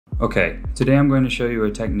Okay, today I'm going to show you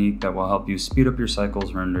a technique that will help you speed up your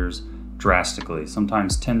cycles renders drastically,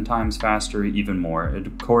 sometimes 10 times faster, even more. It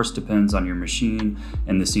of course depends on your machine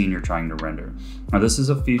and the scene you're trying to render. Now this is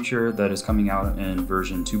a feature that is coming out in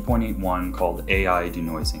version 2.81 called AI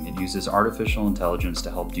denoising. It uses artificial intelligence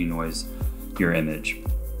to help denoise your image.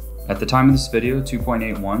 At the time of this video,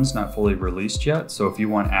 2.81 is not fully released yet, so if you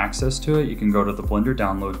want access to it, you can go to the Blender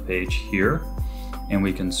download page here, and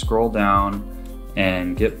we can scroll down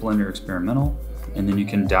and get Blender Experimental, and then you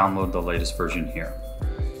can download the latest version here.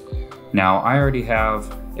 Now, I already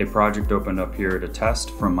have a project opened up here to test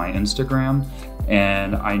from my Instagram,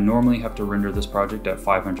 and I normally have to render this project at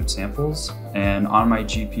 500 samples, and on my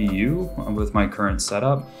GPU with my current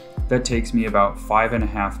setup, that takes me about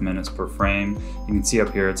 5.5 minutes per frame. You can see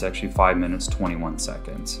up here it's actually 5 minutes 21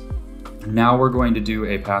 seconds. Now we're going to do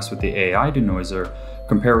a pass with the AI denoiser,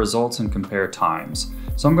 compare results and compare times.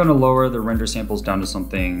 So I'm going to lower the render samples down to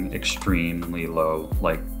something extremely low,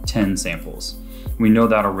 like 10 samples. We know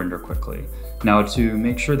that'll render quickly. Now to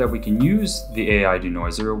make sure that we can use the AI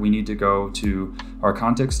denoiser, we need to go to our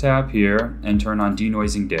context tab here and turn on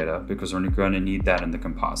denoising data, because we're going to need that in the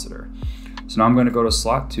compositor. So now I'm going to go to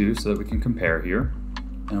slot 2 so that we can compare here,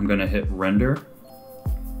 and I'm going to hit render.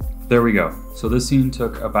 There we go. So this scene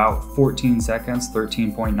took about 14 seconds,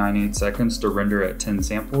 13.98 seconds to render at 10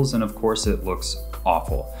 samples, and of course it looks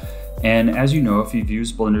awful. And as you know, if you've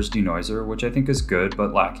used Blender's denoiser, which I think is good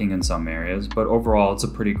but lacking in some areas, but overall it's a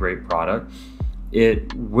pretty great product,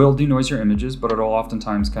 it will denoise your images, but it'll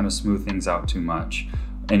oftentimes kind of smooth things out too much,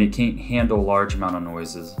 and it can't handle a large amount of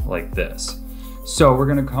noises like this. So we're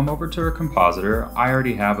going to come over to our compositor. I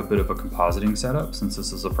already have a bit of a compositing setup since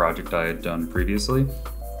this is a project I had done previously.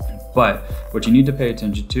 But what you need to pay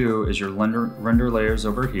attention to is your render layers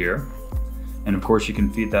over here. And of course you can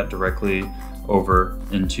feed that directly over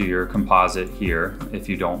into your composite here if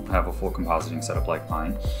you don't have a full compositing setup like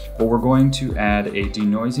mine. But we're going to add a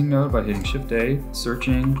denoising node by hitting Shift A,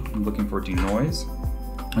 searching, and looking for denoise.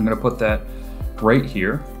 I'm going to put that right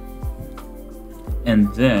here.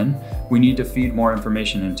 And then we need to feed more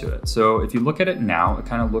information into it. So if you look at it now, it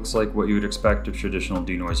kind of looks like what you would expect a traditional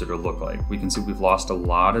denoiser to look like. We can see we've lost a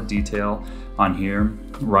lot of detail on here,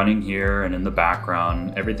 running here, and in the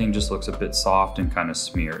background. Everything just looks a bit soft and kind of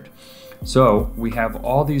smeared. So we have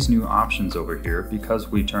all these new options over here because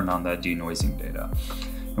we turned on that denoising data.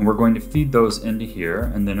 And we're going to feed those into here,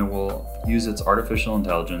 and then it will use its artificial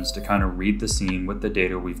intelligence to kind of read the scene with the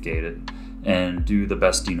data we've gated and do the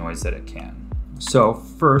best denoise that it can. So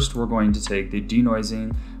first we're going to take the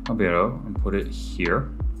denoising albedo and put it here.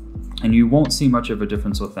 And you won't see much of a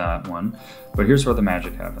difference with that one, but here's where the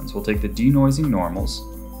magic happens. We'll take the denoising normals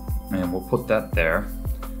and we'll put that there,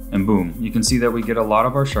 and boom, you can see that we get a lot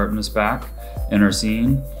of our sharpness back in our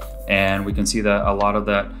scene, and we can see that a lot of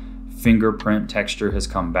that fingerprint texture has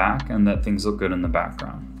come back and that things look good in the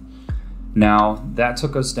background. Now that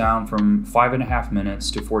took us down from 5.5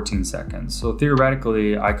 minutes to 14 seconds. So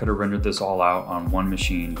theoretically, I could have rendered this all out on one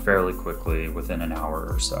machine fairly quickly within an hour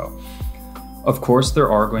or so. Of course, there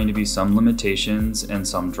are going to be some limitations and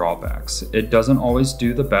some drawbacks. It doesn't always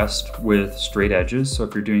do the best with straight edges. So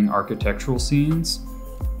if you're doing architectural scenes,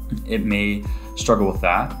 it may struggle with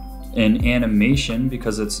that. In animation,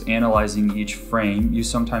 because it's analyzing each frame, you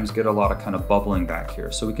sometimes get a lot of kind of bubbling back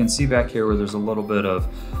here. So we can see back here where there's a little bit of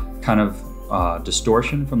kind of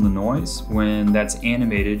distortion from the noise. When that's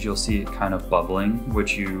animated, you'll see it kind of bubbling,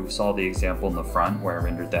 which you saw the example in the front where I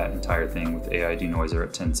rendered that entire thing with AI denoiser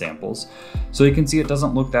at 10 samples. So you can see it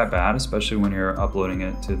doesn't look that bad, especially when you're uploading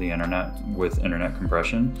it to the internet with internet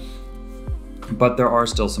compression. But there are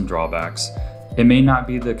still some drawbacks. It may not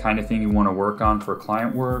be the kind of thing you want to work on for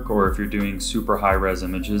client work, or if you're doing super high res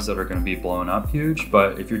images that are going to be blown up huge.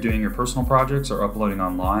 But if you're doing your personal projects or uploading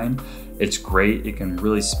online, it's great. It can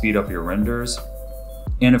really speed up your renders.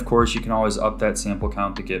 And of course, you can always up that sample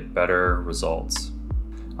count to get better results.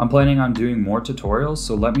 I'm planning on doing more tutorials,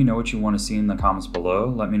 so let me know what you want to see in the comments below.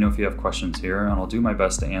 Let me know if you have questions here, and I'll do my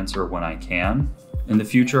best to answer when I can. In the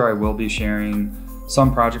future, I will be sharing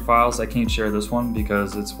some project files. I can't share this one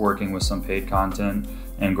because it's working with some paid content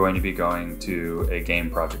and going to be going to a game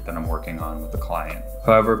project that I'm working on with a client.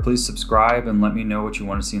 However, please subscribe and let me know what you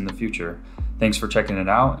want to see in the future. Thanks for checking it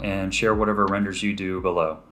out, and share whatever renders you do below.